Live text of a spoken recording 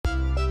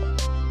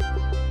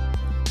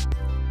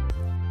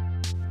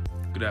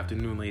Good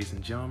afternoon, ladies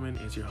and gentlemen.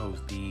 It's your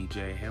host,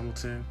 DJ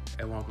Hamilton,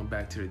 and welcome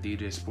back to the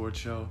DJ Sports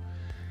Show.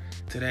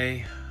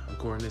 Today, I'm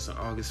recording this on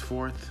August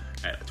 4th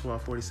at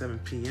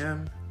 12:47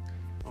 p.m.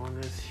 on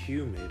this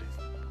humid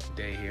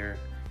day here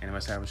in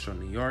West Haverstraw,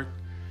 New York.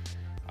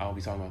 I'll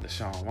be talking about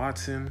Deshaun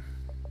Watson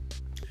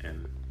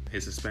and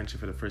his suspension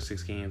for the first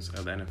 6 games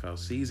of the NFL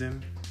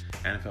season.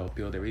 NFL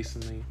appealed it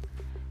recently.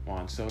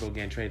 Juan Soto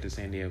getting traded to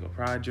San Diego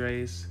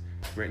Padres.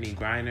 Brittany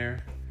Griner,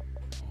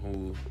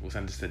 who was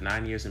sentenced to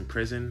 9 years in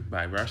prison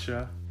by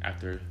Russia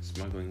after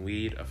smuggling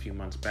weed a few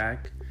months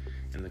back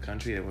in the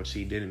country, which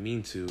she didn't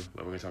mean to,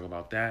 but we're going to talk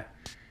about that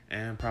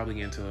and probably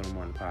get into a little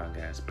more in the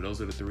podcast. But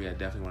those are the 3 I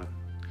definitely want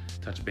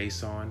to touch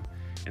base on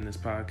in this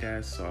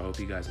podcast, so I hope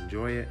you guys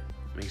enjoy it.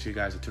 Make sure you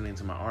guys are tuning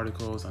into my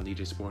articles on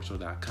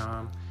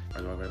djsportshow.com,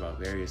 where I write about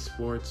various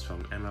sports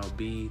from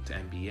MLB to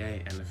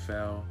NBA,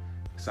 NFL,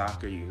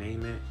 soccer, you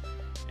name it,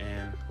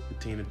 and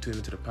continue to tune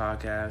into the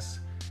podcast.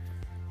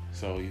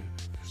 So you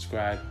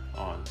subscribe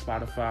on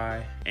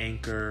Spotify,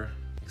 Anchor,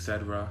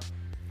 etc.,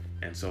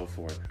 and so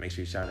forth. Make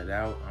sure you shout it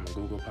out on the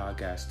Google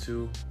Podcast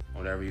too.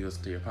 Whatever you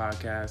listen to your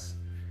podcast,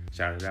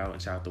 shout it out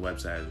and shout out the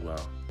website as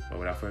well. But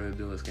without further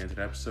ado, let's get into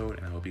the episode,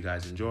 and I hope you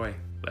guys enjoy.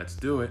 Let's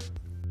do it.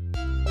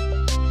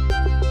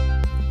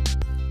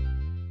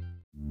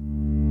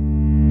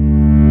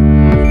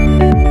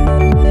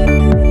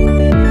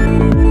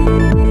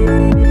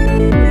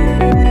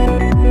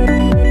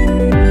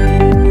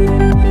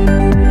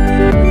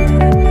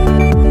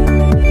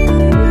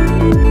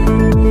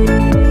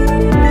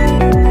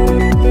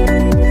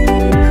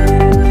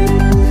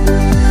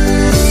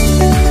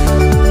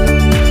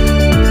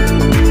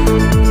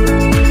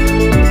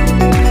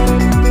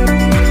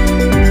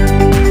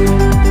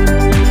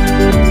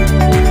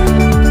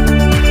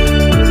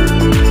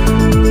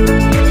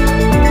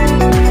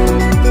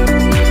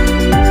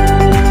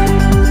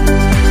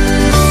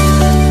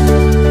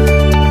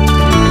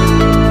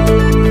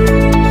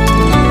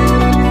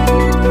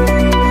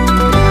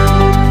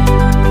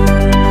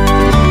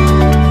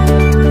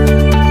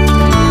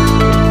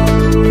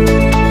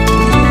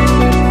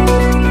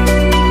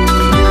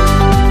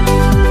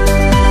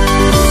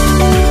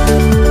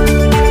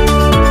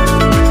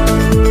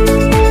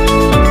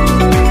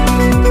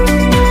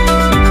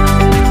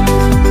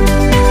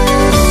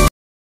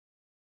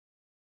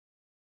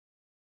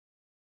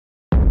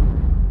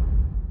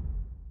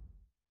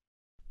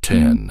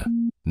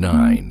 Ten,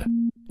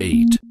 9,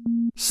 8,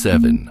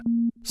 7,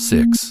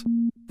 6,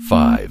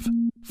 5,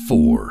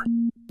 4,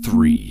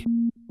 3,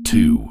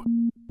 2,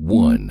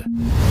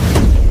 1.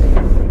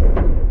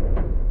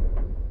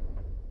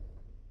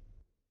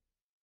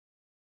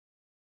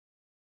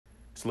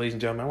 So, ladies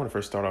and gentlemen, I want to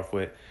first start off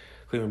with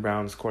Cleveland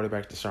Browns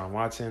quarterback Deshaun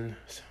Watson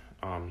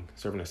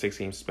serving a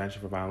 6-game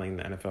suspension for violating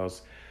the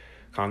NFL's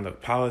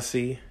conduct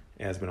policy.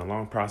 It has been a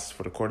long process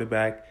for the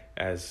quarterback,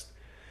 as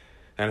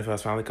the NFL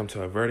has finally come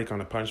to a verdict on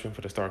the punishment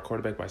for the star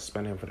quarterback by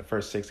suspending him for the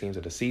first 6 games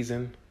of the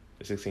season.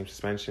 The 6-game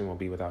suspension will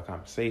be without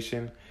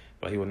compensation,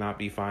 but he will not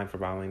be fined for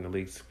violating the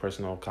league's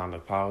personal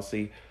conduct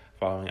policy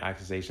following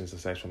accusations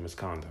of sexual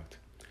misconduct.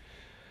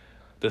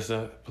 The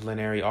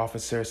disciplinary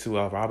officer, Sue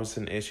L.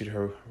 Robinson, issued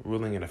her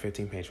ruling in a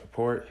 15-page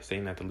report,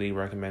 stating that the league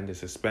recommended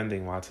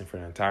suspending Watson for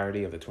the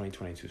entirety of the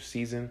 2022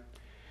 season.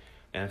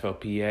 The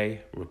NFLPA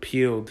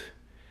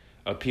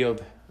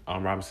appealed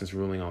Robinson's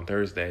ruling on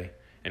Thursday,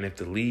 and if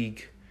the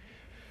league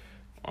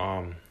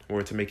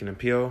were to make an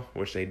appeal,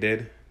 which they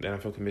did, the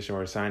NFL Commissioner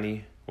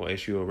Orsini will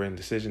issue a written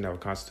decision that will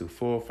constitute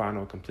full,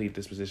 final, complete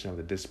disposition of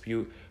the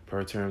dispute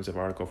per terms of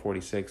Article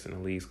 46 in the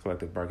league's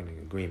collective bargaining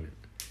agreement.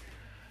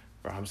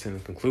 Robinson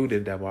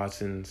concluded that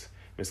Watson's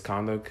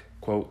misconduct,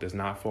 quote, does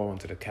not fall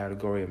into the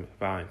category of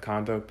violent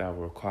conduct that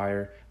will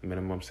require a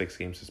minimum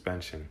 6-game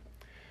suspension.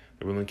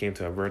 The ruling came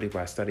to a verdict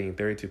by studying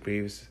 32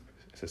 previous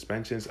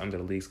suspensions under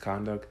the league's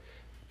conduct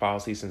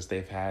policy since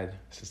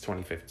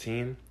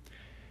 2015.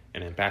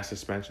 And in past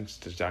suspensions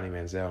to Johnny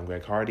Manziel and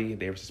Greg Hardy,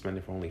 they were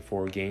suspended for only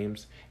 4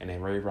 games. And then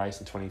Ray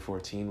Rice in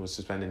 2014 was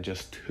suspended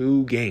just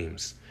 2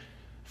 games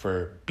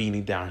for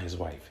beating down his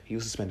wife. He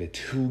was suspended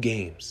 2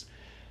 games.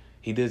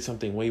 He did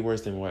something way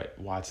worse than what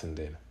Watson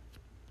did.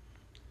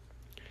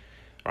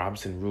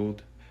 Robinson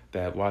ruled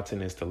that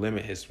Watson is to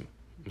limit his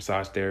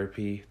massage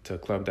therapy to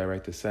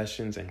club-directed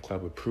sessions and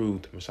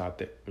club-approved massage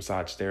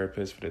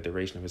therapists for the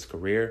duration of his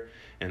career,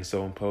 and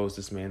so imposed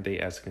this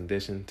mandate as a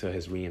condition to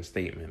his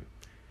reinstatement.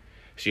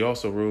 She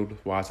also ruled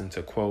Watson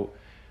to, quote,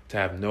 to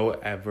have no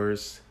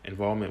adverse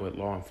involvement with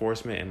law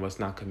enforcement and must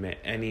not commit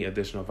any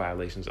additional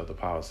violations of the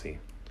policy.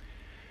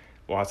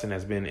 Watson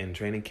has been in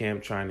training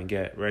camp trying to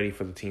get ready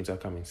for the team's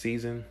upcoming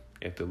season.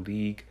 If the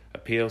league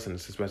appeals and the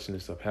suspension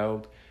is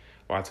upheld,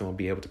 Watson will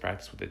be able to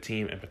practice with the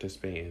team and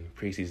participate in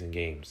preseason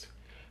games.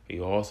 He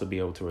will also be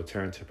able to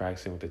return to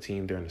practicing with the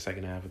team during the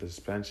second half of the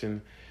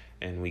suspension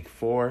in Week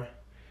 4,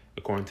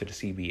 according to the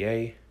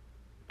CBA,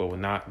 but will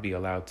not be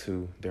allowed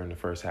to during the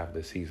first half of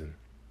the season.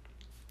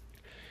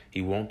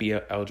 He won't be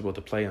eligible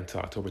to play until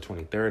October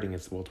 23rd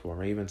against the Baltimore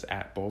Ravens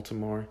at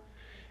Baltimore,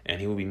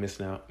 and he will be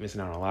missing out on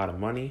a lot of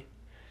money.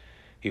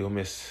 He will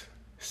miss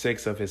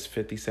 6 of his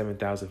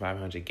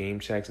 57,500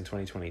 game checks in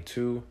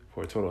 2022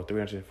 for a total of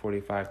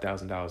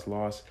 $345,000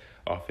 loss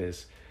off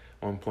his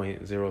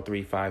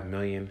 $1.035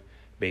 million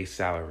base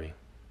salary.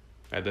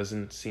 That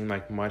doesn't seem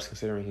like much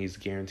considering he's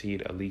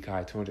guaranteed a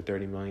league-high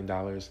 $230 million.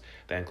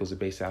 That includes a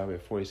base salary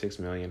of $46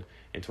 million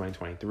in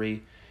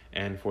 2023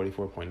 and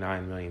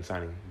 $44.9 million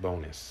signing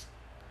bonus.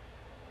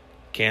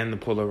 Can the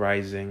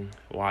polarizing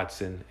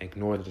Watson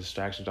ignore the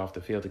distractions off the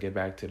field to get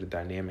back to the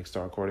dynamic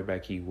star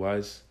quarterback he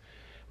was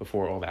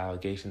before all the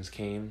allegations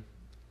came?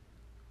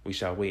 We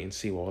shall wait and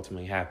see what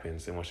ultimately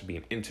happens in what should be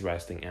an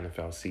interesting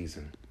NFL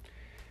season.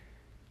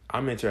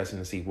 I'm interested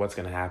to see what's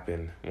going to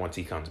happen once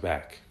he comes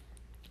back,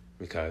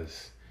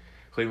 because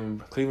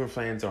Cleveland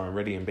fans are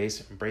already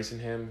embracing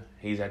him.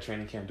 He's at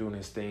training camp doing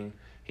his thing.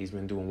 He's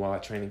been doing well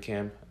at training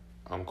camp,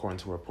 according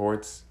to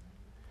reports.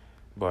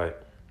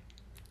 But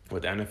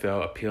with the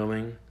NFL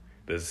appealing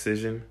the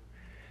decision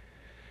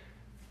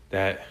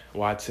that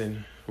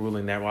Watson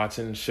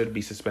should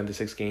be suspended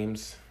 6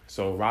 games.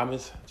 So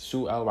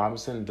Sue L.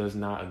 Robinson does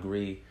not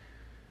agree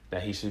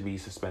that he should be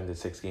suspended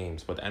 6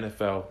 games. But the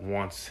NFL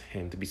wants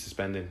him to be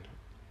suspended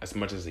as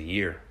much as a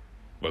year.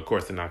 But of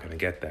course, they're not going to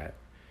get that.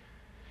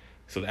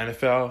 So the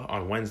NFL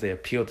on Wednesday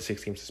appealed the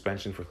 6-game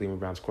suspension for Cleveland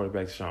Browns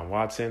quarterback Deshaun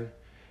Watson.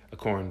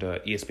 According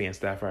to ESPN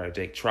staff writer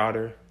Jake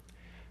Trotter,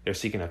 they're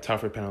seeking a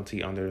tougher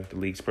penalty under the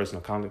league's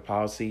personal conduct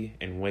policy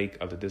in wake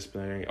of the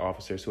disciplinary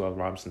officer Sue L.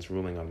 Robinson's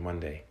ruling on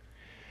Monday.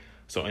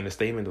 So in a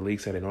statement, the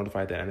league said it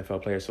notified the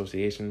NFL Players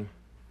Association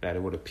that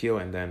it would appeal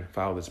and then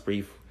file this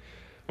brief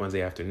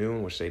Wednesday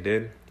afternoon, which they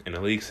did. And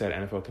the league said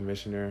NFL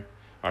Commissioner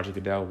Roger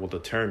Goodell will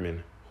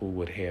determine who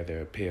would hear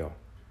their appeal.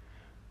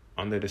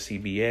 Under the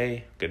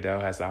CBA,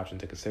 Goodell has the option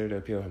to consider the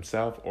appeal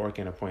himself or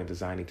can appoint a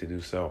designee to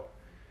do so.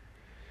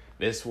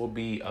 This will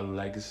be a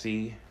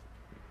legacy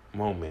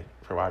moment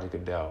for Roger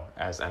Goodell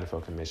as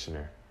NFL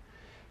Commissioner.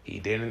 He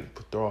didn't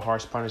throw a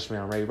harsh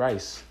punishment on Ray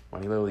Rice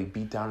when he literally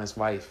beat down his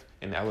wife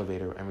in the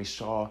elevator, and we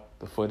saw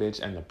the footage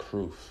and the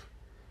proof.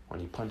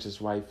 When he punched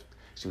his wife,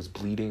 she was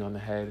bleeding on the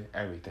head,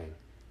 everything.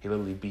 He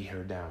literally beat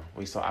her down.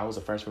 I was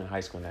a freshman in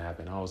high school when that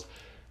happened.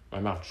 My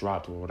mouth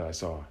dropped with what I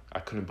saw. I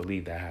couldn't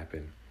believe that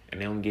happened.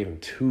 And they only gave him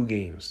 2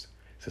 games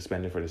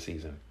suspended for the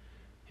season.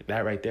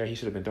 That right there, he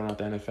should have been thrown out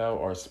the NFL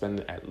or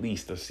suspended at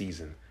least a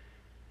season.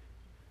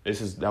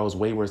 That was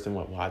way worse than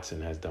what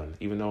Watson has done.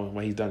 Even though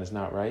what he's done is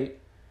not right,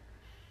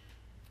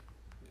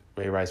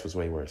 Ray Rice was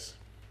way worse.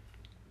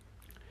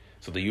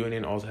 So the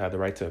union also had the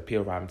right to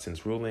appeal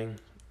Robinson's ruling,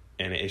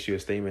 and it issued a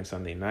statement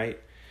Sunday night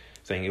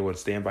saying it would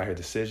stand by her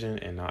decision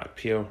and not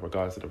appeal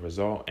regardless of the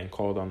result, and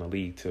called on the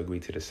league to agree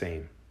to the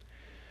same.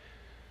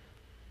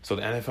 So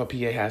the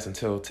NFLPA has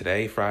until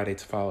today, Friday,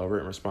 to file a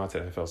written response to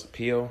the NFL's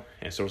appeal,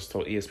 and sources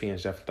told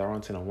ESPN's Jeff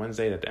Darlington on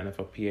Wednesday that the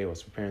NFLPA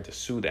was preparing to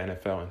sue the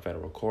NFL in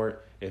federal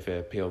court if it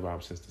appealed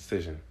Robinson's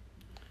decision.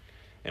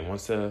 And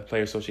once the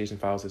Players Association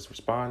files its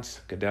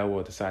response, Goodell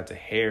will decide to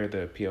hear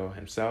the appeal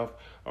himself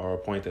or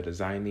appoint a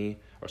designee,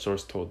 or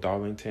source told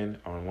Darlington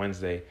on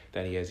Wednesday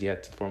that he has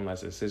yet to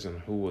formalize a decision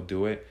on who will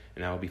do it,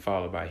 and that will be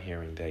followed by a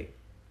hearing date.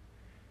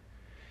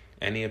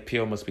 Any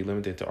appeal must be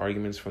limited to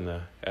arguments from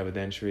the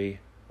evidentiary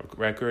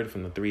record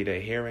from the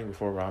 3-day hearing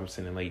before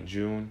Robinson in late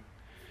June,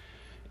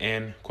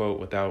 and, quote,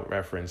 without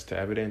reference to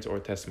evidence or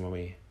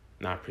testimony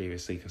not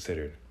previously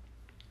considered.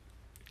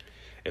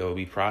 It will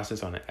be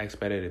processed on an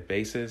expedited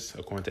basis,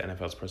 according to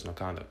NFL's personal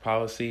conduct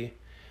policy,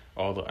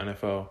 although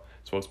NFL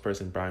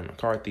spokesperson Brian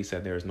McCarthy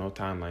said there is no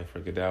timeline for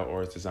Goodell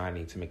or his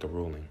designee to make a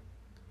ruling.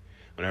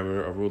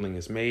 Whenever a ruling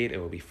is made, it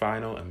will be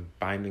final and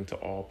binding to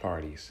all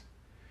parties.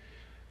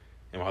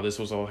 And while this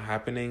was all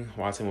happening,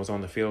 Watson was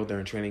on the field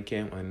during training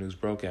camp when the news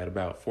broke at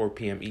about 4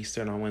 p.m.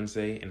 Eastern on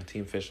Wednesday, and the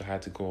team official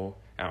had to go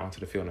out onto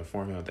the field and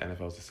inform him of the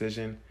NFL's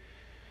decision.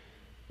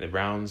 The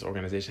Browns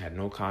organization had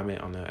no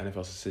comment on the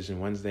NFL's decision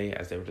Wednesday,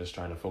 as they were just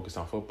trying to focus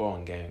on football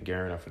and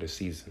gearing up for the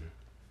season.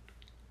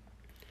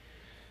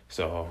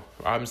 So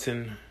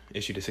Robinson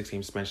issued a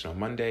 6-game suspension on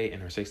Monday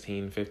in her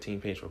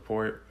 15-page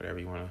report, whatever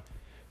you want to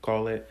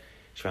call it.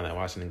 She found that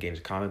Watson engaged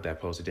in conduct that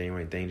posed a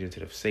genuine danger to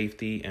the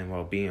safety and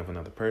well-being of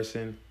another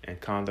person, and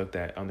conduct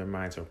that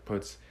undermines or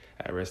puts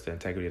at risk the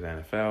integrity of the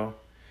NFL.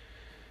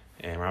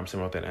 And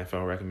Robinson wrote that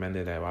NFL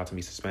recommended that Watson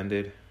be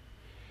suspended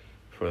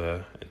for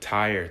the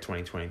entire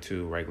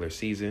 2022 regular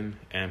season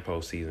and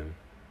postseason.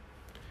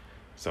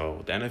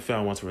 So the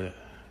NFL wants to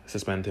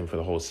suspend him for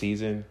the whole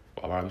season,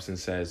 while Robinson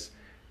says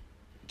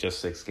just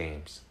 6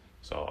 games.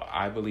 So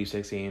I believe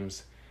 6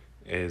 games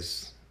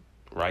is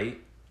right.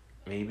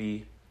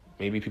 Maybe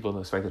people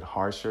expected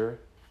harsher,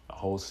 a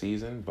whole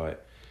season,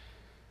 but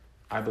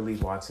I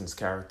believe Watson's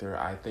character.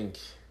 I think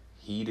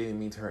he didn't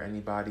mean to hurt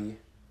anybody.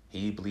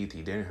 He believed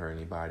he didn't hurt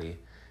anybody.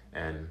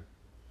 And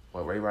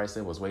what Ray Rice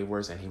did was way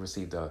worse, and he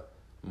received a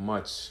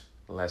much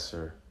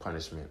lesser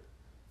punishment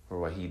for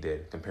what he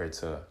did compared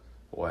to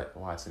what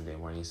Watson did,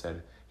 when he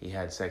said he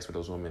had sex with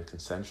those women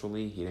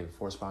consensually. He didn't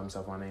force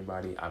himself on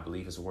anybody. I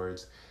believe his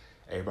words.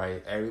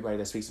 Everybody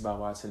that speaks about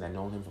Watson, that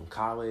known him from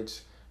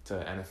college to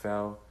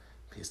NFL,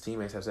 his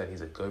teammates have said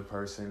he's a good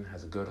person,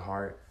 has a good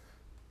heart,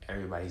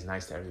 everybody's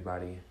nice to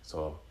everybody.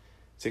 So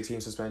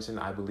 6-game suspension,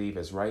 I believe,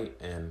 is right.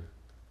 And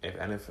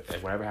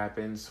if whatever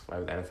happens,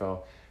 whatever the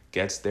NFL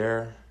gets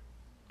their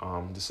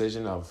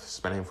decision of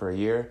suspending for a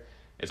year,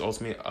 it's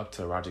ultimately up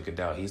to Roger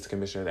Goodell. He's the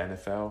commissioner of the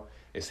NFL.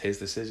 It's his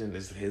decision.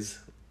 This is his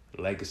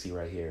legacy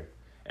right here.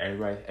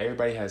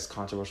 Everybody has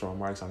controversial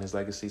remarks on his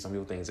legacy. Some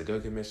people think he's a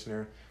good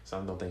commissioner.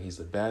 Some don't think he's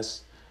the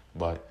best.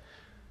 But,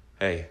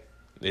 hey,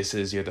 this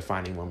is your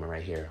defining moment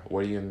right here.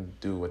 What are you going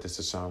to do with this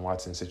Deshaun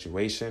Watson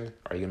situation?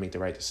 Are you going to make the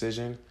right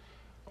decision?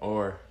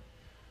 Or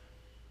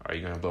are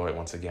you going to blow it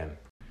once again?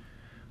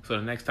 So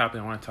the next topic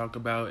I want to talk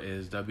about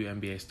is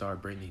WNBA star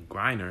Brittney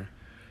Griner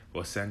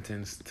was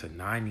sentenced to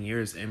 9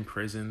 years in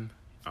prison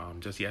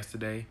just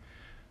yesterday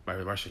by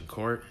a Russian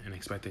court, an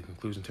expected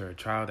conclusion to her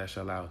trial that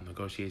should allow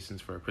negotiations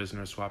for a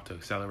prisoner swap to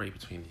accelerate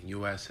between the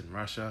U.S. and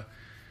Russia.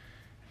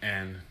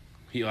 And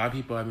a lot of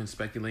people have been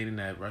speculating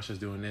that Russia's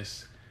doing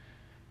this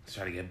to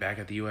try to get back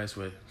at the U.S.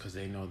 because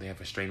they know they have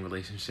a strained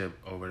relationship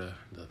over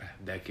the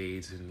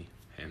decades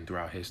and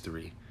throughout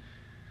history.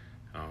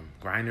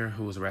 Griner,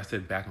 who was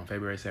arrested back on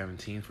February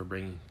 17th for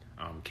bringing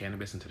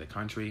cannabis into the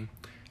country,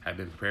 had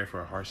been prepared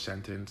for a harsh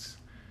sentence.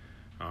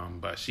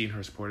 But she and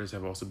her supporters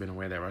have also been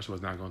aware that Russia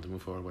was not going to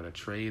move forward with a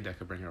trade that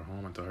could bring her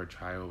home until her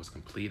trial was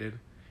completed.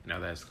 Now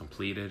that it's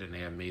completed and they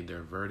have made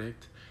their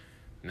verdict,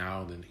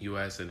 now the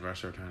U.S. and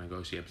Russia are trying to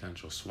negotiate a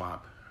potential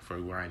swap for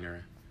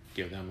Griner,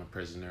 give them a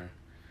prisoner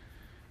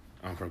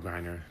for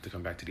Griner to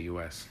come back to the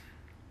U.S.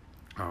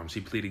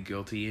 She pleaded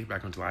guilty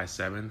back on July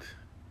 7th,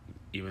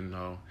 even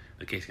though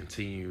the case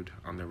continued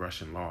under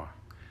Russian law.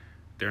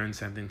 During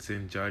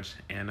sentencing, Judge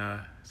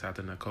Anna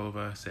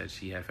Satanikova said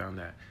she had found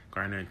that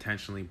Griner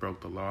intentionally broke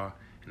the law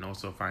and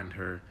also fined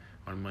her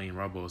 1 million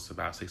rubles,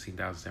 about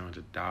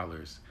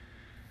 $16,700.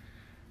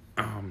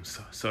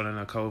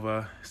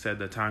 Satanikova said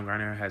the time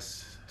Griner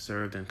has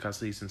served in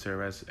custody since her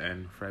arrest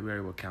in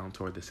February will count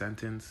toward the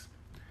sentence.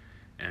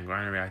 And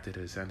Griner reacted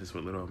to the sentence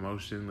with little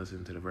emotion,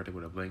 listening to the verdict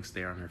with a blank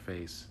stare on her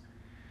face.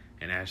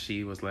 And as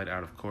she was let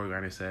out of court,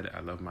 Griner said, "I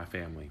love my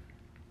family."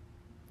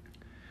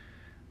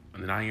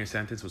 The 9-year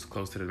sentence was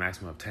close to the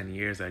maximum of 10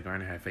 years that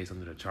Griner had faced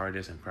under the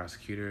charges, and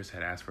prosecutors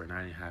had asked for a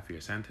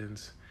 9.5-year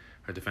sentence.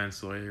 Her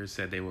defense lawyers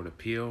said they would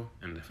appeal,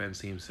 and the defense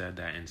team said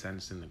that in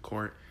sentencing, the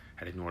court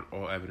had ignored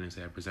all evidence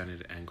they had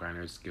presented and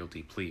Griner's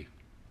guilty plea.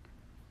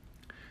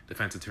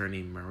 Defense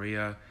attorney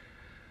Maria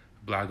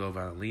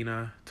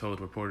Blagovalina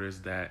told reporters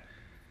that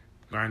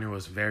Griner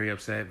was very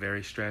upset,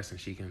 very stressed, and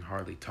she can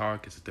hardly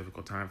talk. It's a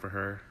difficult time for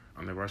her.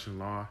 Under Russian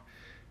law,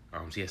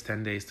 she has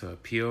 10 days to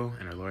appeal,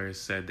 and her lawyers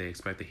said they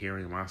expect a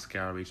hearing in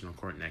Moscow Regional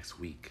Court next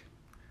week.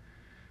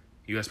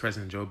 U.S.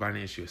 President Joe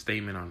Biden issued a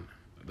statement on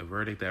the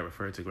verdict that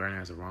referred to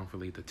Griner as a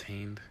wrongfully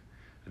detained,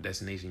 a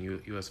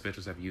designation U.S.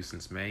 officials have used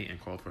since May, and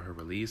called for her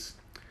release.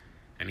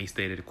 And he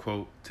stated,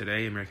 quote,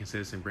 "Today, American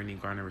citizen Brittney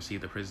Griner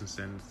received a prison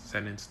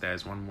sentence that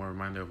is one more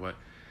reminder of what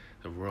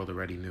the world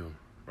already knew.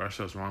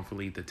 Russia is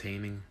wrongfully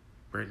detaining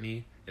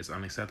Brittney. It's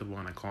unacceptable,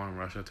 and I call on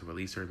Russia to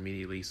release her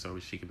immediately so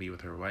she can be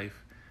with her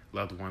wife,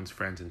 loved ones,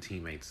 friends, and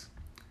teammates."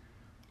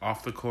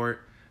 Off the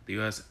court, the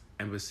U.S.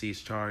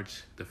 Embassy's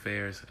charge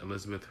d'affaires,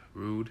 Elizabeth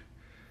Rood,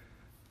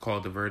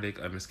 called the verdict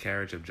a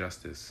miscarriage of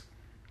justice.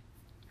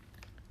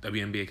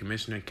 WNBA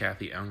Commissioner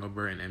Kathy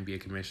Engelbert and NBA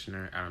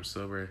Commissioner Adam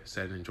Silver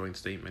said in joint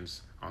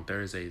statements on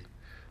Thursday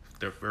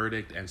the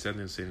verdict and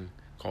sentencing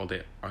called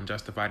it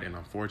unjustified and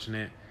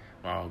unfortunate,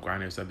 while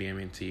Griner's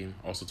WNBA team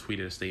also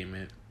tweeted a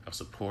statement of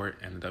support,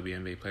 and the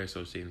WNBA Players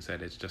Association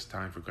said it's just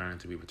time for Griner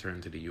to be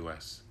returned to the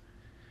U.S.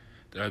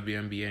 The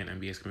WNBA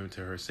and NBA's commitment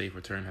to her safe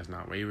return has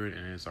not wavered,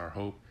 and it is our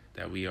hope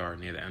that we are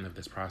near the end of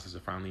this process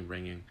of finally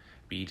bringing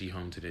BG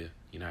home to the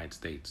United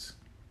States.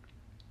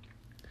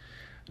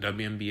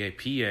 WNBA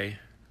PA,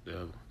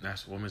 the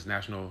Women's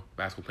National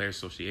Basketball Players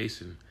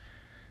Association,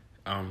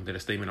 did a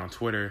statement on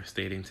Twitter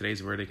stating,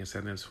 "Today's verdict and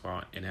sentence,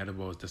 while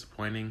inedible, is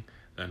disappointing.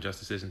 The unjust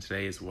decision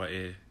today is what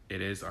it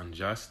is,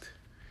 unjust.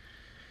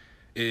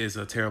 It is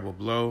a terrible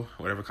blow.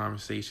 Whatever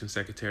conversation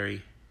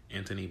Secretary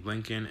Antony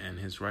Blinken and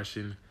his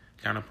Russian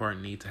counterpart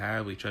need to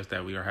have, we trust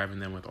that we are having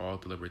them with all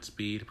deliberate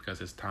speed,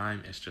 because it's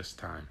time, it's just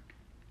time."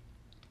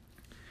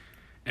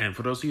 And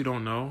for those of you who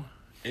don't know,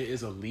 it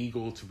is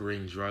illegal to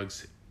bring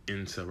drugs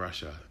into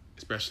Russia,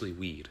 especially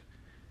weed.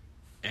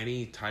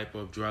 Any type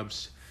of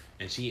drugs,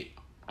 and she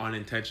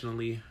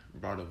unintentionally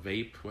brought a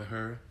vape with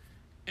her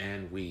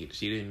and weed.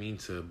 She didn't mean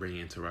to bring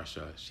it into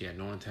Russia. She had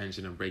no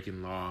intention of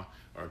breaking law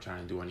or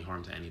trying to do any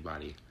harm to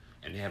anybody.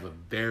 And they have a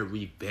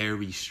very,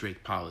 very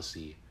strict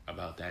policy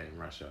about that in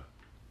Russia.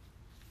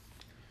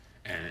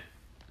 And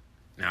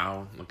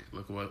now look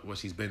at what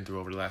she's been through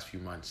over the last few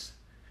months.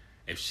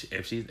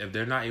 If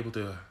they're not able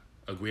to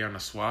agree on a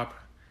swap,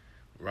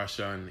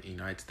 Russia and the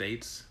United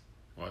States,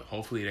 well,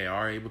 hopefully they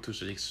are able to,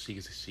 so she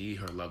can see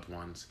her loved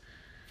ones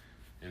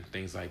and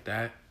things like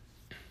that,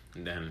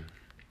 and then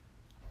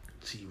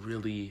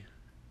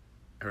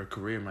her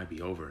career might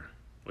be over,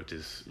 which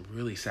is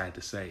really sad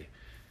to say.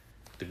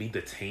 To be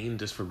detained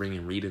just for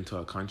bringing weed into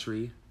a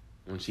country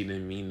when she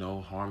didn't mean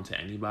no harm to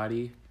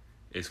anybody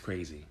is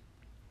crazy.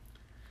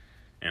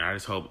 And I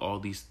just hope all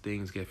these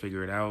things get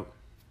figured out.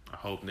 I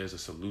hope there's a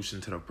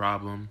solution to the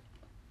problem.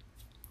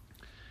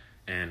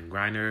 And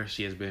Griner,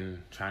 she has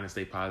been trying to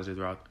stay positive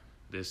throughout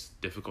this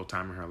difficult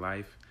time in her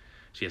life.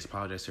 She has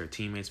apologized to her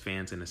teammates,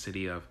 fans in the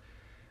city of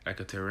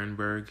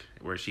Ekaterinburg,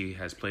 where she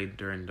has played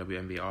during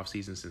WNBA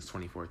offseason since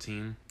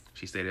 2014.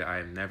 She stated, "I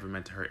have never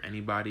meant to hurt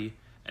anybody.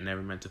 I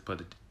never meant to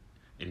put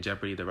in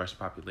jeopardy the Russian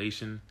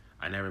population.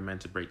 I never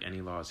meant to break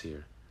any laws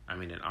here. I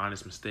made an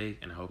honest mistake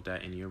and I hope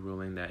that in your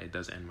ruling that it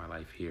does end my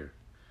life here."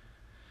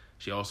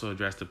 She also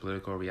addressed the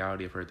political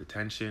reality of her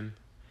detention,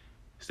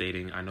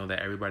 stating, "I know that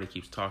everybody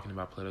keeps talking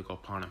about political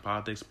opponent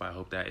politics, but I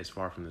hope that is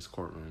far from this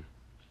courtroom."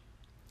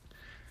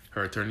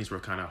 Her attorneys were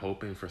kind of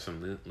hoping for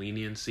some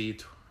leniency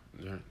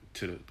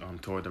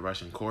toward the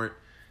Russian court,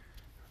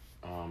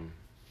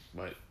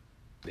 but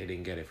they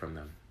didn't get it from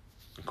them.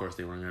 Of course,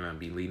 they weren't going to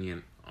be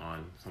lenient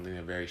on something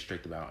they're very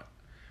strict about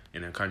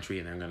in their country,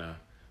 and they're going to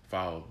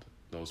follow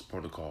those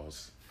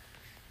protocols.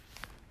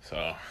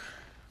 So,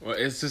 well,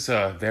 it's just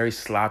a very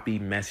sloppy,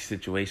 messy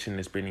situation,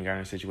 this Brittney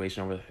Griner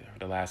situation over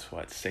the last,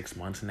 6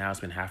 months now? It's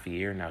been half a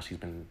year now she's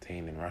been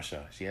detained in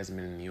Russia. She hasn't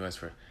been in the U.S.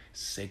 for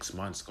 6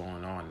 months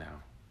going on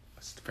now.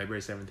 It's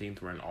February 17th,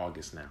 we're in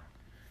August now.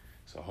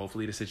 So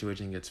hopefully the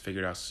situation gets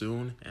figured out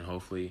soon, and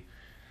hopefully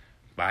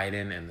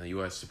Biden and the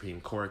U.S.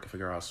 Supreme Court can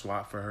figure out a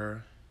swap for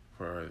her,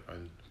 for a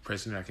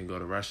prisoner that can go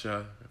to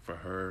Russia, for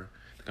her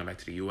to come back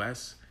to the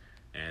U.S.,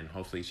 and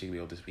hopefully she can be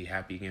able to be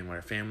happy again with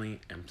her family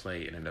and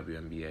play in the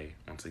WNBA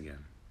once again.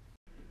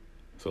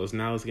 So let's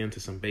get into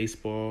some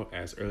baseball.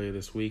 As earlier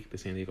this week, the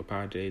San Diego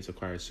Padres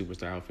acquired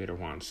superstar outfielder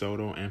Juan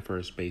Soto and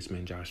first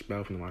baseman Josh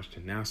Bell from the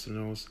Washington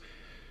Nationals.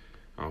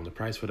 The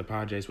price for the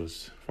Padres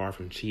was far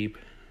from cheap.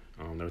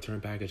 The return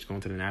package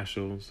going to the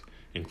Nationals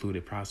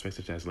included prospects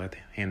such as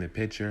left-handed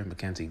pitcher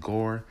Mackenzie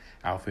Gore,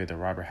 outfielder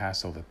Robert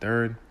Hassell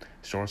III,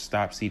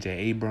 shortstop C.J.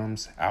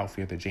 Abrams,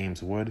 outfielder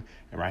James Wood,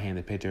 and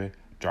right-handed pitcher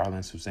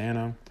Jarlin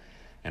Susana.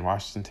 And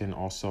Washington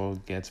also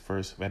gets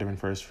veteran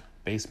first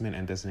baseman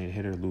and designated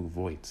hitter Luke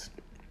Voigt.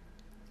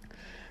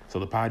 So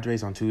the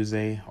Padres on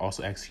Tuesday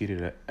also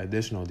executed an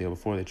additional deal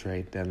before the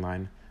trade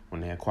deadline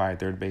when they acquired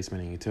third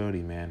baseman and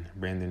utility man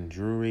Brandon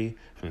Drury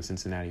from the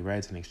Cincinnati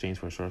Reds in exchange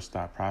for a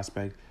shortstop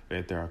prospect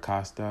Victor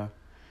Acosta.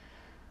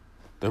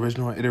 The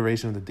original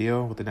iteration of the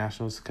deal with the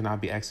Nationals could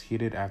not be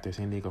executed after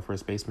San Diego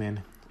first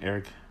baseman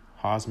Eric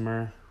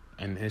Hosmer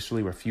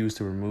initially refused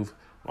to remove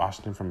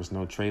Washington from his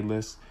no-trade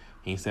list.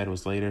 He instead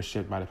was later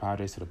shipped by the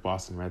Padres to the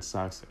Boston Red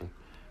Sox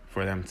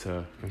for them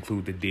to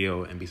conclude the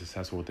deal and be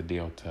successful with the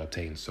deal to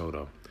obtain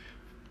Soto.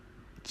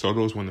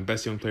 Soto is one of the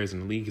best young players in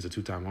the league. He's a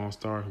two-time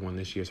All-Star who won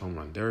this year's Home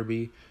Run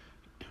Derby,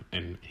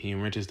 and he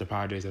enriches the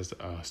Padres as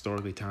a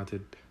historically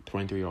talented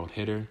 23-year-old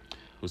hitter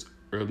whose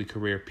early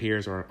career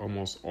peers are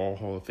almost all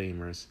Hall of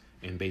Famers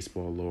in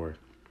baseball lore.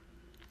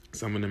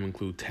 Some of them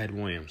include Ted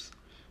Williams,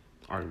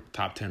 our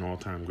top 10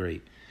 all-time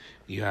great.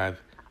 You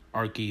have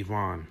Archie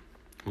Vaughn,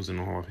 who's in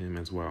the Hall of Fame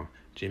as well,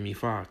 Jimmy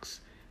Fox,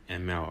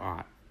 and Mel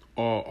Ott.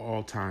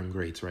 All-time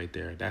greats right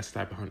there. That's the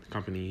type of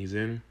company he's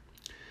in.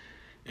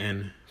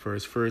 And for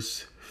his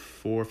first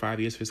 4 or 5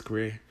 years of his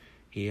career,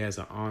 he has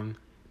an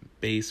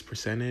on-base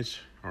percentage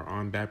or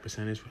on-bat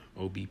percentage,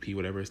 OBP,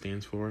 whatever it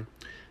stands for,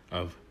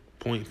 of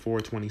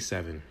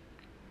 .427.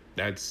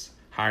 That's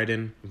higher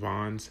than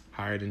Vaughn's,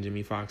 higher than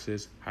Jimmy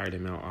Fox's, higher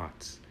than Mel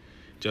Ott's.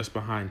 Just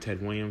behind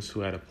Ted Williams, who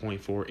had a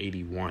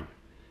 .481,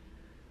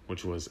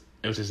 it was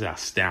just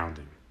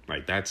astounding.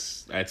 Like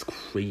that's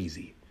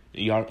crazy.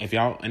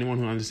 Anyone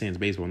who understands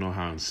baseball know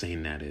how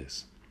insane that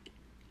is.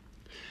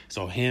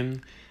 So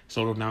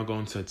Soto now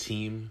going to a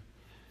team,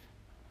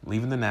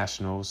 leaving the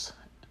Nationals,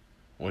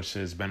 which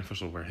is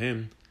beneficial for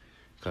him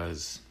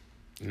because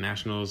the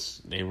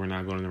Nationals, they were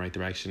not going in the right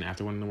direction.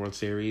 After winning the World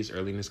Series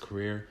early in his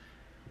career,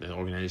 the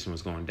organization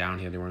was going down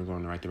here. They weren't going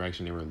in the right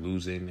direction. They were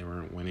losing. They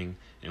weren't winning.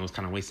 And it was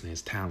kind of wasting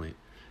his talent.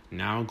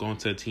 Now going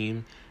to a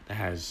team that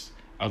has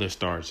other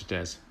stars, such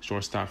as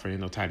shortstop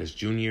Fernando Tatis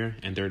Jr.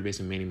 and third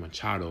baseman Manny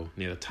Machado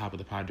near the top of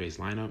the Padres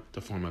lineup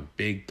to form a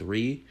big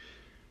three,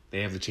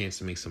 they have the chance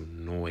to make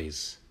some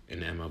noise in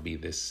the MLB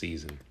this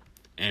season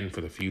and for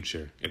the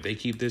future. If they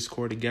keep this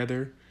core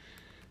together,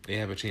 they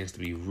have a chance to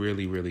be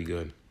really, really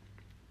good.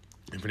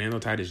 And Fernando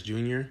Tatis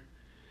Jr.,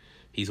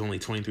 he's only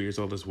 23 years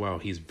old as well.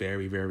 He's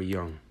very, very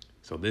young.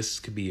 So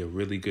this could be a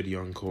really good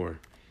young core.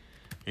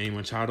 Manny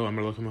Machado, I'm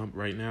going to look him up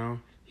right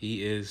now.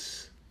 He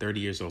is 30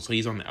 years old. So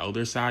he's on the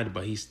elder side,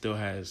 but he still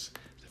has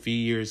a few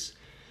years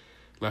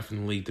left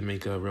in the league to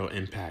make a real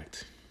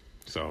impact.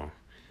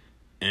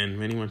 And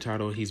Manny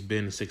Machado, he's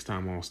been a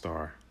 6-time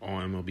All-Star,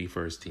 All-MLB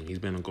first team. He's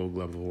been a Gold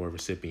Glove Award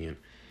recipient.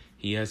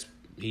 He's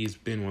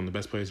been one of the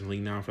best players in the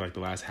league now for like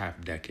the last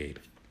half decade.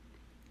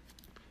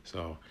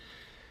 So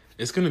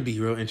it's going to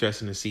be real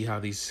interesting to see how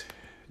these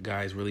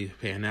guys really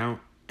pan out.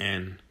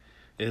 And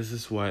this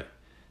is what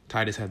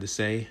Titus had to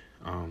say.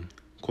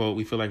 Quote,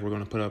 "We feel like we're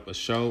going to put up a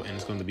show and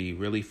it's going to be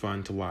really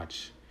fun to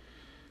watch."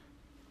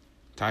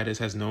 Titus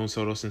has known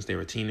Soto since they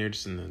were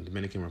teenagers in the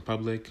Dominican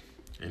Republic.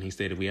 And he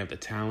stated, "We have the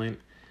talent.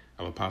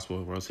 of a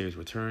possible World Series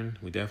return.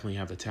 We definitely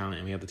have the talent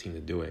and we have the team to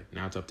do it.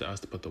 Now it's up to us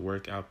to put the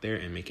work out there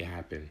and make it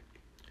happen.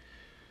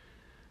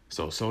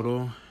 So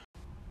Soto,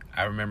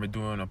 I remember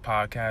doing a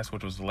podcast,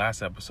 which was the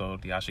last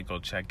episode. Y'all should go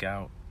check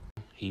out.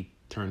 He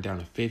turned down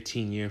a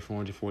 15-year,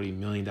 $440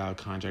 million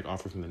contract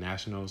offer from the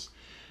Nationals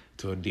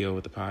to a deal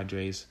with the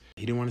Padres.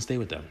 He didn't want to stay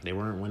with them. They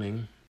weren't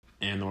winning.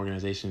 And the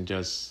organization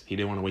he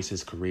didn't want to waste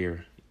his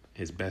career,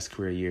 his best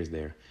career years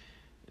there.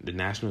 The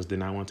Nationals did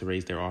not want to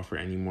raise their offer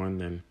any more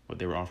than what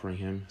they were offering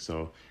him.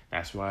 So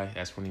that's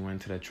when he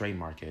went to the trade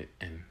market.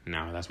 And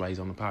now that's why he's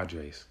on the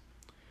Padres.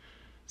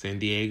 San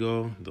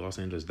Diego, the Los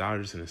Angeles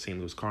Dodgers, and the St.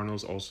 Louis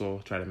Cardinals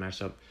also try to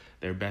match up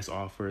their best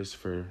offers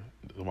for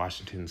the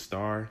Washington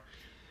Star.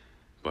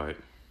 But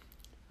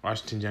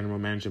Washington General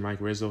Manager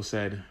Mike Rizzo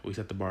said, "We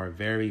set the bar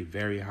very,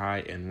 very high,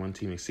 and one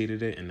team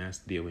exceeded it, and that's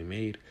the deal we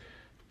made.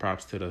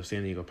 Props to the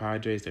San Diego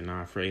Padres. They're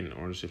not afraid, and the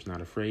ownership's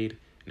not afraid,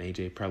 and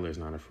A.J. Preller's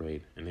not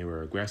afraid. And they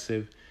were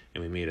aggressive,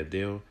 and we made a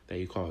deal that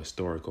you call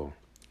historical.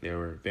 They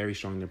were very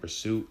strong in their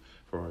pursuit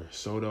for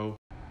Soto."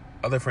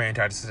 Other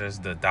franchises,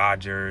 the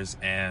Dodgers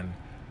and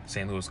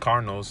St. Louis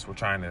Cardinals, were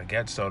trying to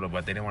get Soto,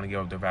 but they didn't want to give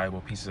up their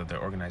valuable pieces of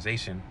their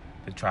organization.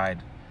 They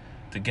tried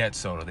to get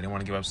Soto. They didn't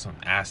want to give up some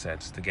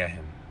assets to get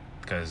him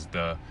because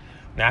the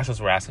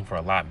Nationals were asking for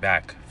a lot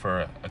back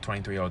for a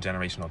 23-year-old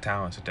generational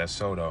talent such as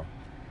Soto.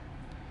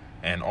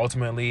 And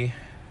ultimately,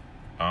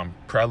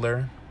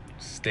 Preller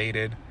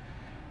stated,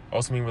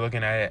 ultimately we're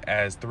looking at it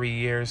as 3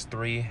 years,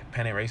 3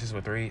 pennant races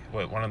with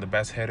one of the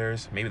best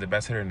hitters, maybe the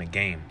best hitter in the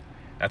game.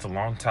 That's a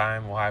long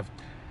time. We'll have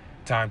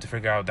time to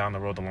figure out down the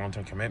road the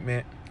long-term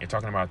commitment. You're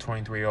talking about a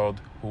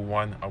 23-year-old who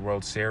won a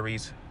World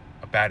Series,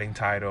 a batting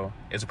title,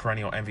 is a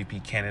perennial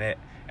MVP candidate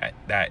at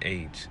that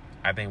age.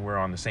 I think we're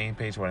on the same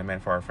page what it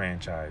meant for our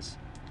franchise.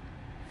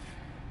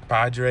 The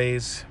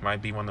Padres might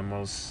be one of the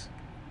most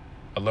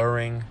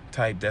alluring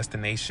type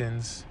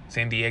destinations.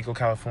 San Diego,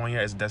 California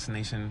is a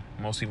destination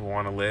most people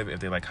want to live if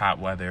they like hot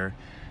weather,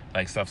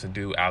 like stuff to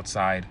do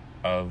outside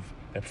of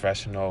their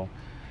professional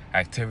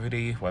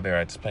activity, whether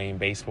it's playing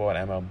baseball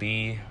at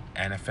MLB,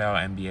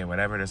 NFL, NBA,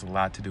 whatever. There's a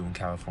lot to do in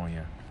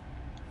California.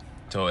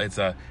 So it's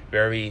a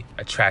very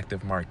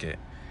attractive market.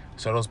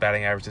 Soto's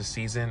batting average this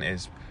season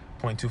is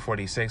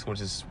 .246,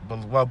 which is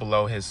well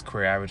below his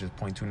career average of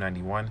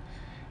 .291.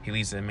 He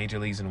leads the major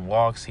leagues in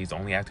walks. He's the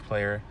only active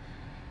player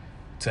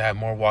to have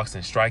more walks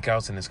than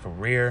strikeouts in his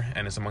career,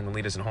 and is among the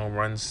leaders in home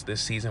runs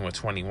this season with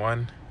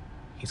 21.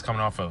 He's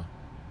coming off a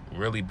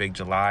really big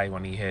July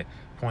when he hit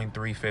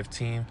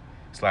 .315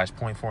 /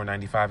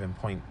 .495 and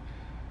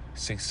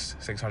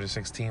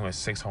 .616 with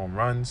 6 home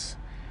runs.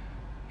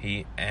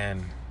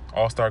 And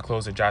All-Star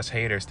closer Josh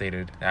Hader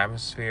stated, "The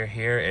atmosphere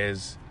here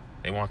is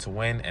they want to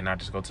win and not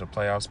just go to the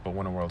playoffs, but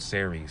win a World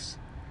Series."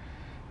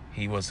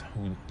 Josh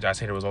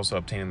Hader was also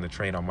obtaining the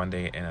trade on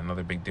Monday in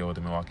another big deal with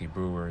the Milwaukee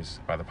Brewers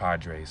by the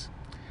Padres.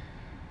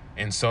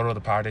 In Soto,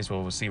 the Padres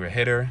will receive a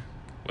hitter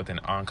with an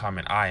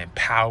uncommon eye and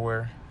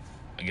power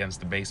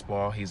against the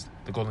baseball. He's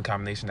the golden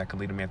combination that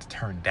could lead a man to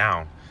turn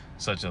down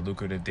such a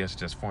lucrative deal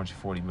such as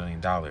 $440 million.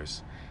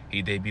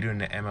 He debuted in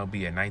the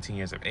MLB at 19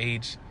 years of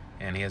age,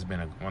 and he has been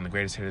one of the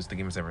greatest hitters the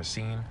game has ever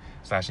seen,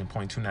 slashing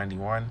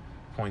 .291,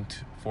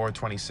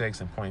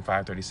 .426, and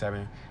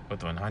 .537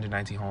 with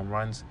 119 home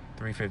runs,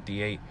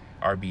 358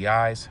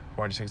 RBIs,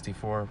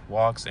 464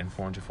 walks, and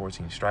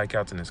 414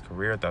 strikeouts in his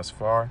career thus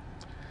far.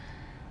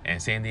 And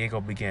San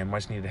Diego began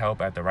much-needed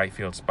help at the right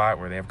field spot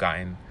where they've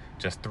gotten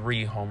just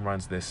 3 home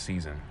runs this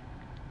season.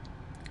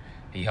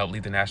 He helped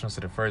lead the Nationals to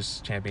the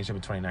first championship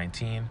in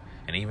 2019,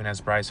 and even as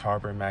Bryce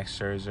Harper, Max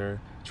Scherzer,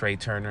 Trey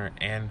Turner,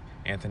 and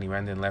Anthony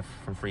Rendon left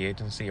from free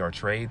agency or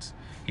trades,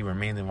 he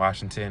remained in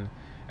Washington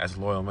as a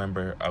loyal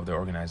member of the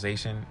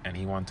organization, and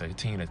he wanted to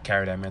continue to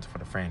carry that mantle for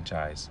the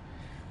franchise.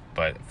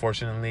 But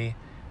fortunately,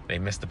 they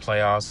missed the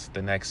playoffs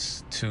the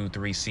next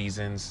 2-3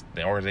 seasons.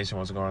 The organization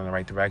wasn't going in the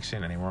right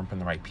direction, and they weren't putting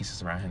the right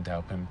pieces around him to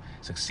help him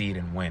succeed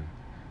and win.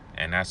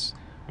 And that's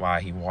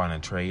why he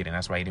wanted to trade, and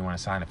that's why he didn't want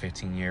to sign a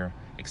 15-year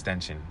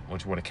extension,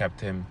 which would have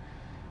kept him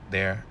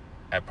there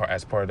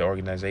as part of the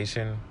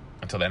organization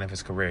until the end of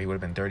his career. He would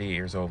have been 38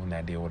 years old when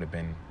that deal would have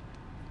been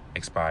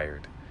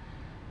expired.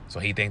 So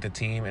he thanked the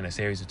team in a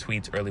series of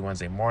tweets early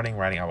Wednesday morning,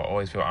 writing, "I will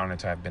always feel honored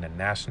to have been a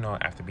National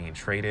after being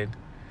traded."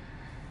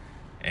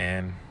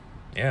 And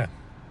yeah,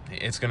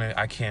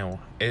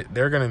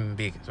 they're gonna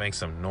make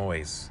some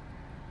noise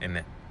in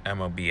the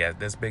MLB as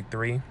this big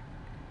three.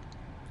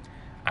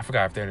 I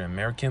forgot if they're in the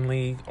American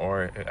League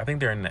or I think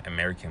they're in the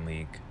American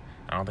League.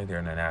 I don't think they're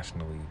in the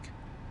National League.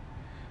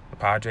 The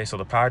Padres,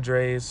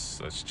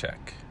 let's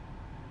check.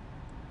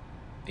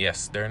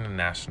 Yes, they're in the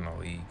National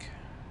League.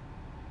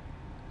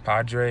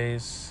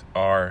 Padres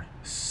are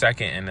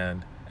second in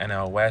the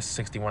NL West,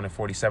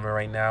 61-47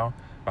 right now,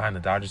 behind the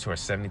Dodgers, who are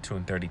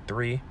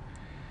 72-33.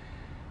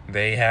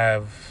 They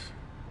have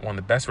one of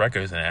the best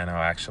records in the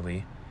NL,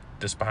 actually,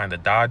 just behind the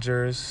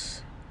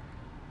Dodgers.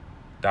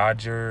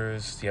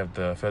 You have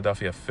the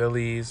Philadelphia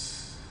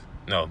Phillies.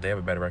 No, they have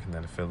a better record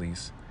than the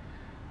Phillies.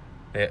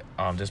 They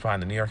just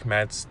behind the New York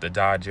Mets, the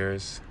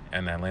Dodgers,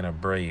 and the Atlanta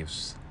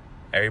Braves.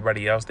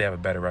 Everybody else, they have a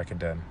better record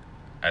than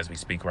as we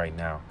speak right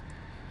now.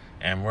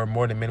 And we're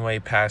more than midway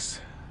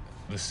past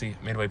the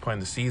midway point in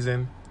the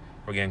season.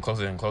 We're getting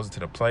closer and closer to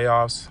the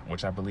playoffs,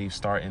 which I believe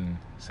start in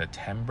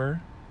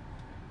September.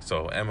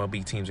 So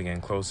MLB teams are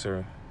getting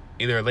closer,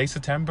 either late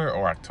September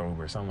or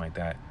October, something like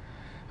that.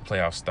 The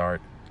playoffs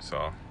start.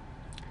 So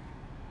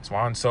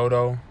Juan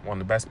Soto, one of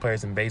the best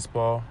players in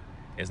baseball,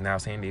 is now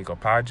San Diego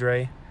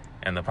Padre,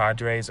 and the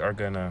Padres are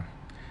gonna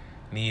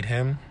need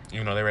him,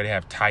 even though they already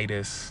have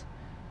Titus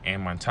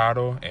and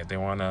Montado if they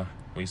want to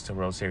reach the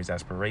World Series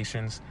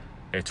aspirations.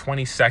 They're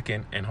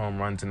 22nd in home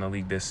runs in the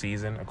league this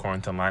season,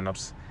 according to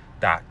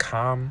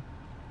lineups.com.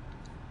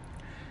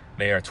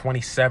 They are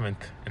 27th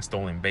in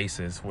stolen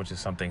bases, which is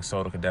something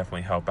Soto could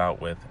definitely help out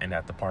with in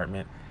that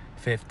department.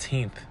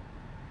 15th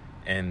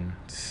in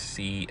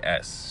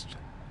CS.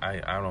 I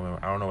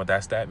don't know what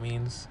that stat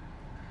means,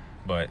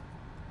 but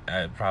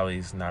it probably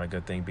is not a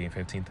good thing being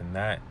 15th in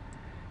that.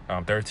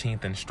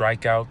 13th in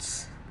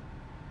strikeouts,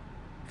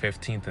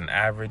 15th in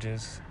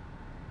averages,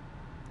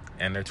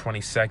 and they're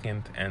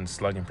 22nd in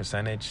slugging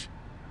percentage,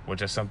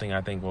 which is something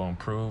I think will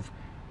improve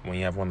when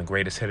you have one of the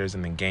greatest hitters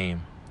in the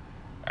game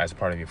as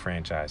part of your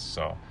franchise.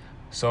 So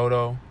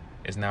Soto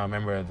is now a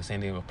member of the San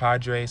Diego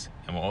Padres,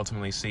 and we'll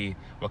ultimately see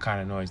what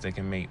kind of noise they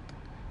can make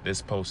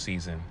this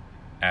postseason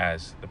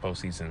as the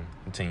postseason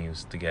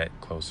continues to get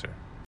closer.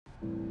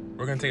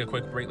 We're going to take a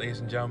quick break, ladies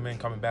and gentlemen.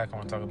 Coming back, I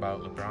want to talk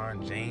about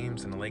LeBron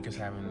James and the Lakers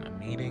having a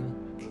meeting.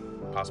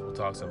 Possible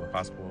talks of a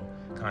possible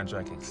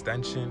contract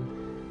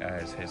extension,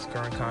 as his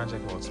current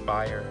contract will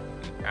expire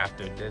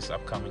after this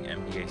upcoming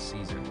NBA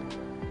season.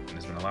 And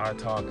there's been a lot of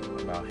talk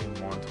about him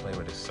wanting to play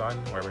with his son.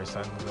 Wherever his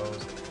son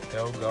goes,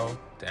 he'll go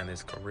to end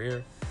his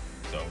career.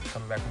 So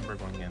coming back from break,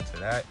 we're going to get into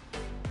that.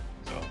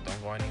 So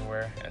don't go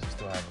anywhere, as we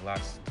still have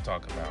lots to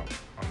talk about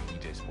on the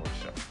DJ Sports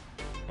Show.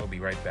 We'll be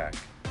right back.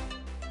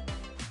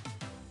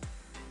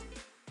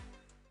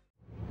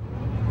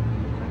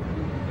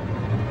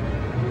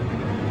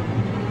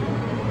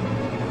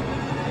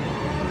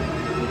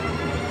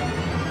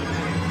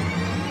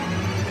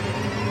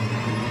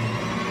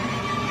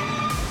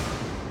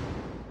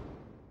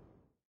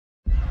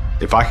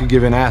 If I could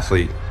give an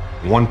athlete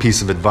one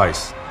piece of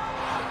advice,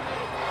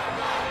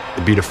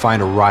 it'd be to find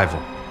a rival,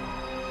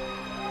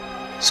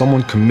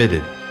 someone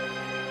committed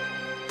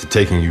to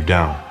taking you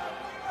down.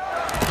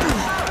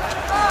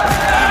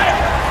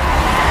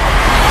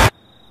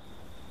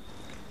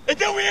 And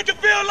then we hit the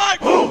field like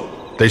boom.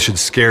 They should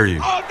scare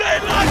you All day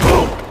like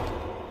boom.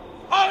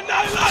 All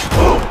night like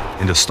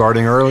boom. into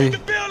starting early The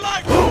field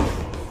like boom.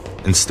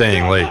 and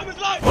staying late. Time is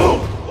like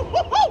boom.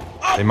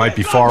 They might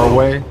be far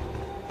away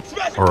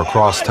or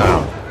across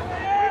town.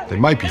 They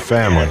might be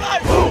family,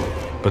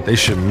 but they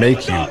should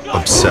make you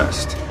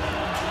obsessed.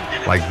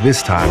 Like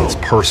this time it's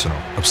personal,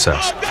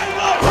 obsessed.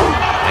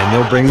 And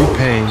they'll bring you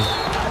pain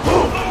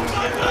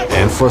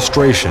and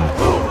frustration.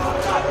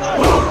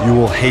 You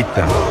will hate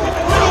them,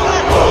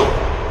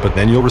 but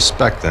then you'll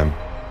respect them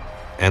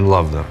and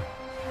love them.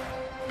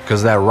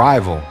 Because that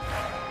rival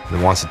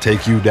that wants to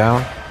take you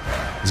down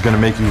is going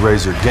to make you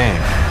raise your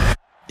game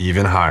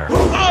even higher.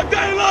 All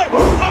day like all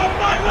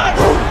night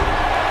like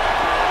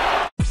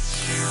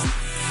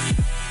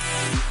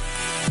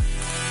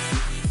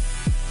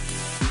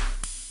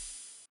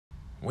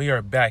We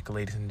are back,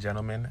 ladies and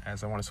gentlemen,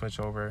 as I want to switch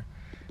over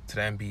to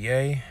the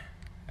NBA,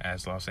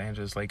 as Los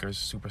Angeles Lakers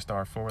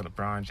superstar forward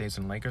LeBron James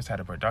and Lakers had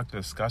a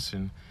productive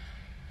discussion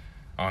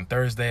on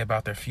Thursday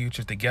about their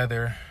future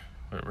together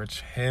with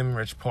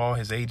Rich Paul,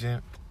 his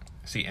agent,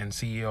 and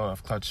CEO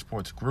of Clutch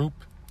Sports Group.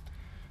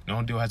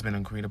 No deal has been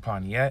agreed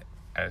upon yet,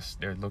 as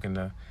they're looking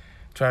to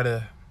try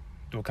to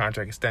do a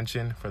contract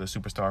extension for the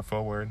superstar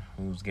forward,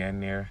 who's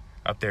getting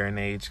up there in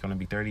age, going to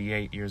be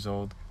 38 years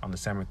old on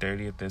December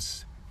 30th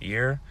this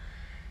year.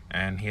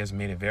 And he has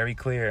made it very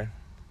clear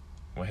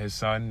with his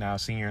son, now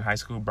senior in high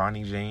school,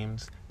 Bronny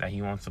James, that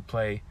he wants to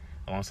play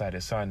alongside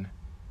his son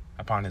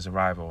upon his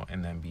arrival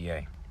in the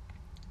NBA.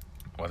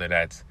 Whether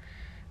that's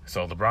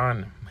so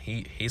LeBron,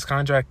 his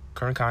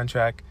current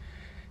contract,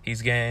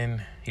 he's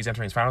entering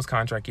his finals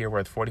contract year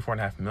worth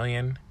 $44.5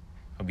 million.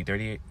 He'll be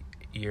 38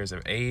 years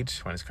of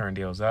age when his current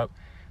deal is up.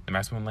 The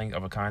maximum length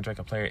of a contract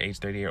a player age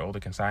 30 or older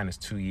can sign is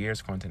 2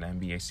 years, according to the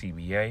NBA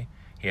CBA.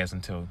 He has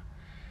until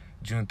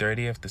June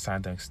 30th to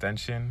sign the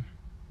extension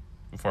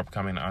before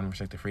becoming an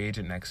unrestricted free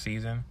agent next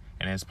season.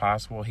 And it's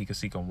possible he could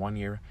seek a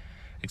 1-year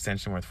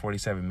extension worth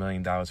 $47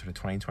 million for the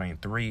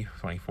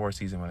 2023-24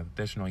 season with an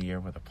additional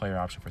year with a player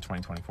option for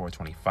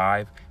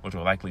 2024-25, which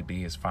will likely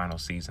be his final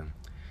season.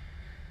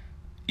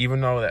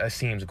 Even though that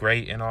seems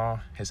great and all,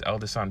 his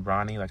eldest son,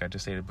 Bronny, like I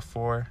just stated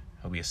before,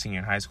 he'll be a senior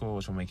in high school,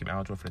 which will make him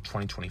eligible for the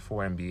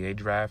 2024 NBA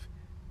draft.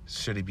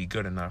 Should he be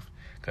good enough?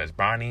 Because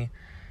Bronny,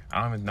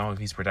 I don't even know if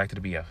he's projected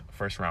to be a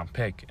first-round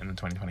pick in the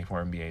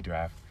 2024 NBA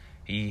draft.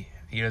 He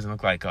doesn't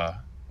look like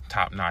a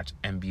top-notch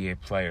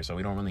NBA player, so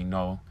we don't really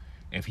know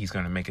if he's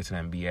going to make it to the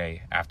NBA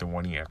after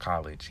 1 year of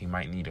college. He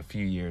might need a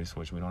few years,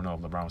 which we don't know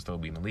if LeBron will still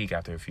be in the league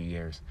after a few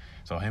years.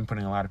 So him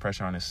putting a lot of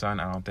pressure on his son,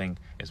 I don't think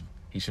it's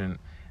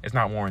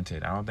not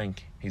warranted. I don't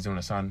think he's doing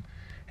his son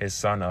his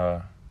son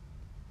a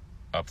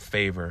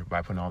favor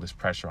by putting all this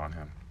pressure on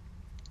him.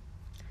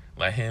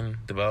 Let him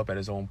develop at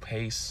his own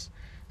pace.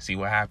 See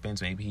what happens.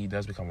 Maybe he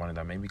does become one of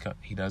them. Maybe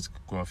he does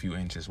grow a few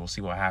inches. We'll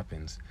see what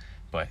happens.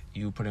 But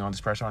you putting all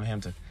this pressure on him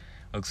to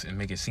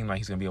make it seem like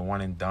he's going to be a one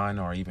and done,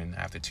 or even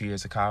after 2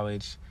 years of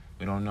college,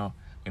 we don't know.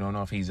 We don't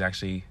know if he's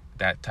actually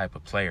that type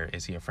of player.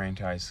 Is he a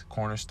franchise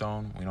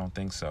cornerstone? We don't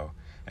think so.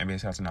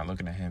 NBA scouts are not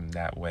looking at him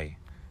that way.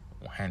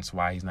 Hence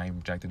why he's not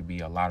even projected to be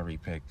a lottery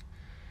pick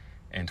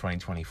in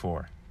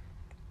 2024.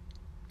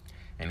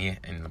 And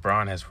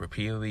LeBron has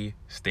repeatedly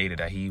stated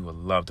that he would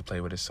love to play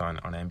with his son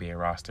on the NBA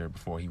roster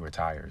before he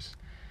retires.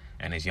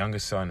 And his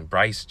youngest son,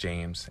 Bryce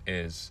James,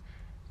 is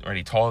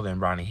already taller than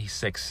Bronny. He's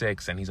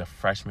 6'6", and he's a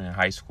freshman in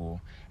high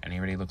school, and he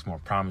already looks more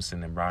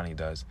promising than Bronny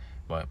does.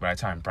 But by the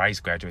time Bryce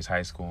graduates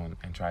high school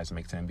and tries to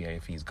make the NBA,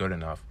 if he's good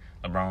enough,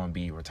 LeBron will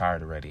be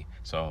retired already.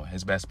 So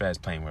his best bet is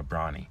playing with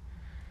Bronny.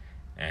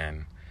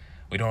 And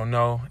we don't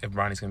know if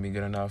Bronny's going to be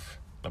good enough.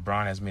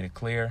 LeBron has made it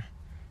clear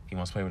he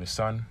wants to play with his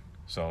son.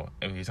 So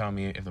if you're telling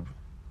me if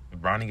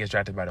Bronny gets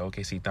drafted by the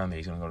OKC Thunder,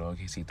 he's going to go to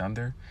OKC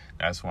Thunder,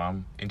 that's what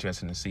I'm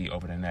interested to see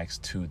over the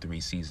next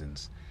 2-3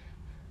 seasons.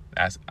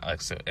 That's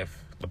like, so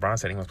if LeBron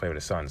said he wants to play with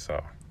his son,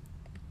 so.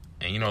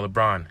 And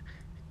LeBron,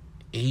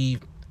 he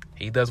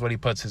does what he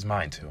puts his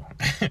mind to.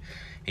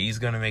 He's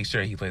going to make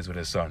sure he plays with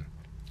his son.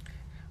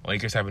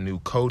 Lakers have a new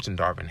coach in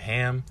Darvin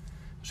Ham,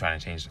 trying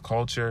to change the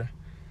culture.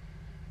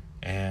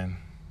 And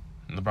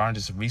LeBron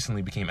just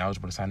recently became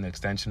eligible to sign the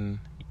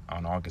extension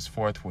on August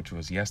 4th, which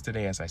was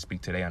yesterday, as I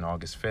speak today on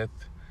August 5th.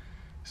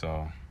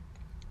 So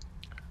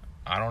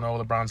I don't know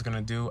what LeBron's going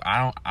to do.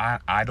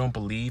 I don't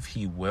believe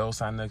he will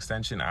sign the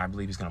extension. I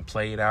believe he's going to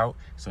play it out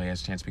so he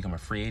has a chance to become a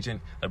free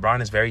agent.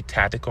 LeBron is very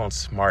tactical and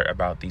smart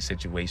about these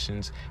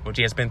situations, which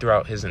he has been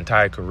throughout his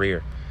entire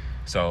career.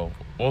 So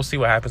we'll see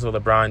what happens with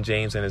LeBron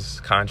James and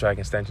his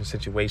contract extension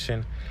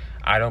situation.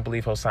 I don't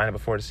believe he'll sign it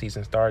before the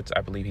season starts.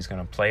 I believe he's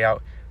going to play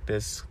out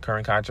this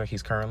current contract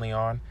he's currently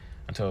on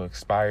until it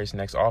expires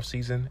next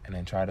offseason, and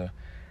then try to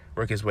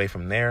work his way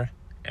from there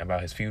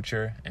about his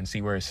future and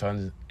see where his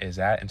son is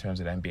at in terms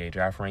of the NBA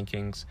draft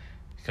rankings,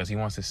 because he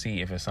wants to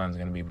see if his son's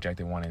going to be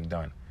projected one and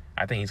done.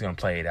 I think he's going to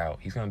play it out.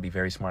 He's going to be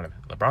very smart.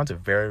 LeBron's a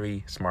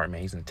very smart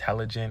man. He's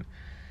intelligent.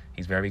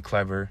 He's very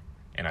clever,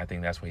 and I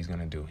think that's what he's going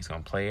to do. He's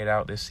going to play it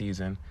out this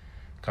season,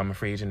 become a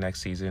free agent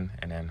next season,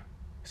 and then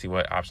see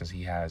what options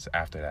he has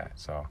after that.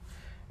 So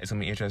it's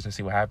going to be interesting to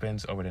see what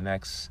happens over the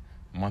next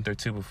month or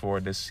two before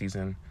this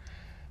season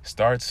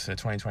starts, the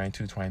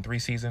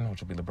 2022-23 season,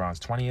 which will be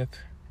LeBron's 20th.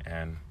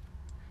 And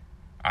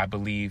I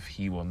believe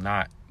he will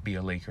not be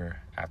a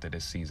Laker after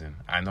this season.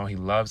 I know he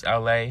loves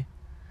LA,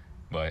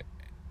 but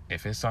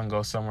if his son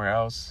goes somewhere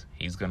else,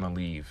 he's going to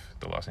leave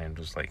the Los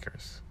Angeles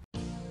Lakers.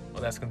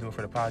 Well, that's going to do it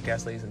for the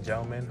podcast, ladies and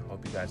gentlemen.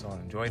 Hope you guys all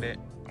enjoyed it.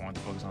 I want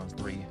to focus on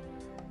 3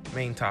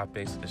 main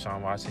topics. Deshaun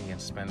Watson getting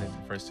suspended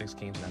for the first 6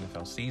 games of the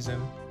NFL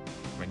season.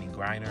 Brittney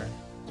Griner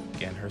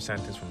getting her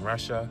sentence from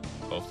Russia.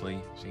 Hopefully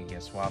she can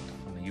get swapped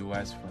from the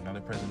U.S. for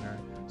another prisoner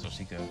so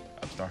she could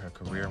upstart her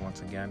career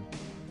once again.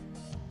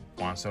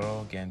 Juan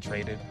Soto getting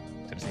traded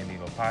to the San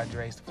Diego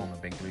Padres to form a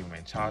big 3 with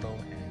Machado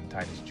and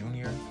Titus Jr.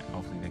 And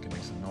hopefully they can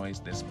make some noise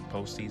this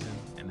postseason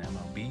in the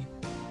MLB.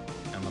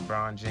 And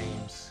LeBron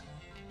James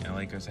and the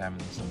Lakers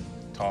having some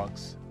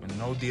talks with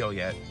no deal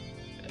yet.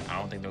 I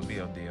don't think there'll be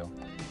a deal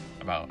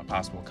about a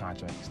possible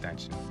contract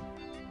extension.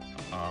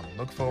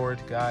 Look forward,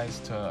 guys,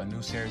 to a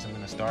new series I'm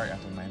going to start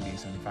after my NBA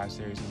 75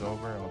 series is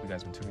over. I hope you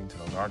guys have been tuning into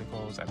those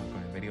articles. I've been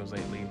putting videos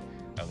lately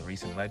of the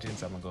recent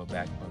legends. I'm going to go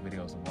back and put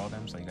videos of all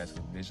them so you guys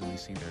can visually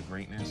see their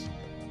greatness.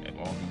 Of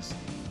all these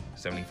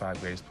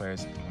 75 greatest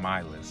players,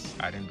 my list.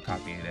 I didn't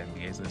copy the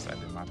NBA's list. I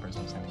did my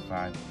personal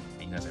 75,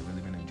 and you guys have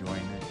really been enjoying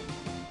it.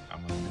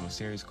 I'm going to do a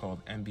series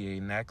called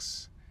NBA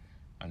Next,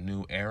 a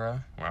new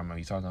era, where I'm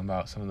going to be talking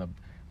about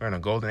we're in a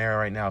golden era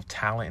right now of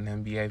talent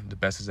in the NBA, the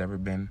best has ever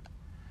been.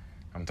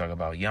 I'm talking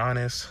about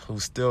Giannis,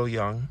 who's still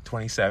young,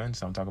 27,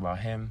 so I'm talking about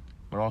him.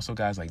 But also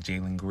guys like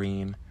Jalen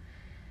Green,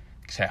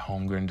 Chet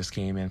Holmgren just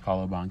came in,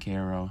 Paulo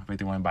Banchero,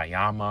 Victor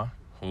Wembanyama,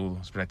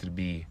 who's projected to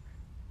be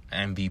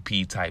an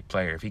MVP-type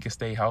player. If he can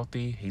stay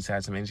healthy, he's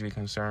had some injury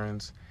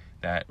concerns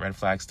that red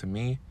flags to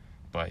me.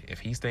 But if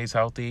he stays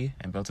healthy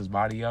and builds his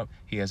body up,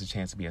 he has a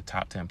chance to be a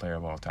top 10 player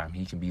of all time.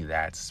 He can be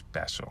that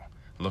special.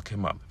 Look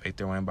him up,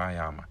 Victor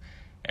Wembanyama.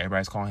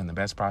 Everybody's calling him the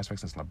best prospect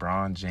since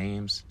LeBron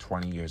James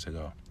 20 years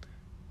ago.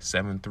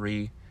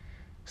 7'3",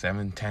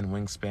 7'10"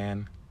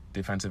 wingspan,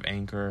 defensive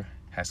anchor,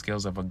 has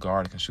skills of a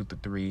guard, can shoot the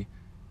 3.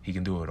 He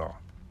can do it all.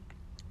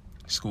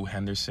 Scoot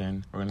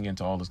Henderson. We're going to get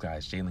into all those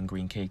guys. Jalen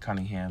Green, Cade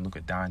Cunningham, Luka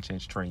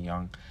Doncic, Trae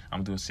Young. I'm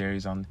going to do a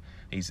series on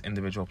these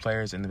individual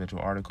players,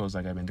 individual articles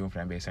like I've been doing for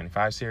the NBA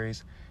 75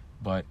 series.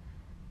 But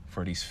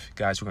for these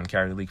guys who are going to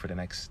carry the league for the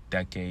next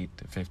decade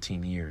to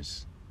 15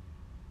 years.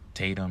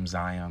 Tatum,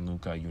 Zion,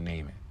 Luka, you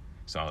name it.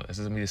 So this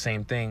is going to be the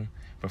same thing,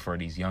 but for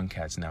these young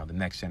cats now, the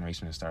next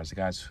generation of stars, the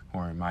guys who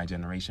are in my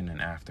generation and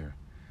after.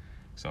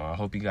 So I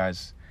hope you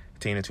guys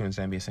continue to tune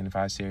into the NBA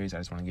 75 series. I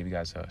just want to give you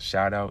guys a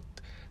shout out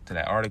to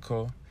that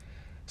article.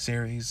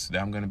 series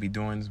that I'm going to be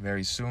doing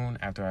very soon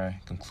after I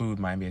conclude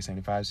my NBA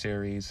 75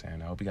 series,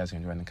 and I hope you guys are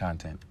enjoying the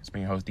content. It's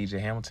been your host, DJ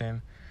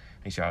Hamilton.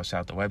 Make sure y'all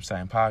shout out the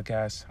website and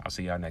podcast. I'll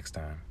see y'all next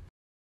time.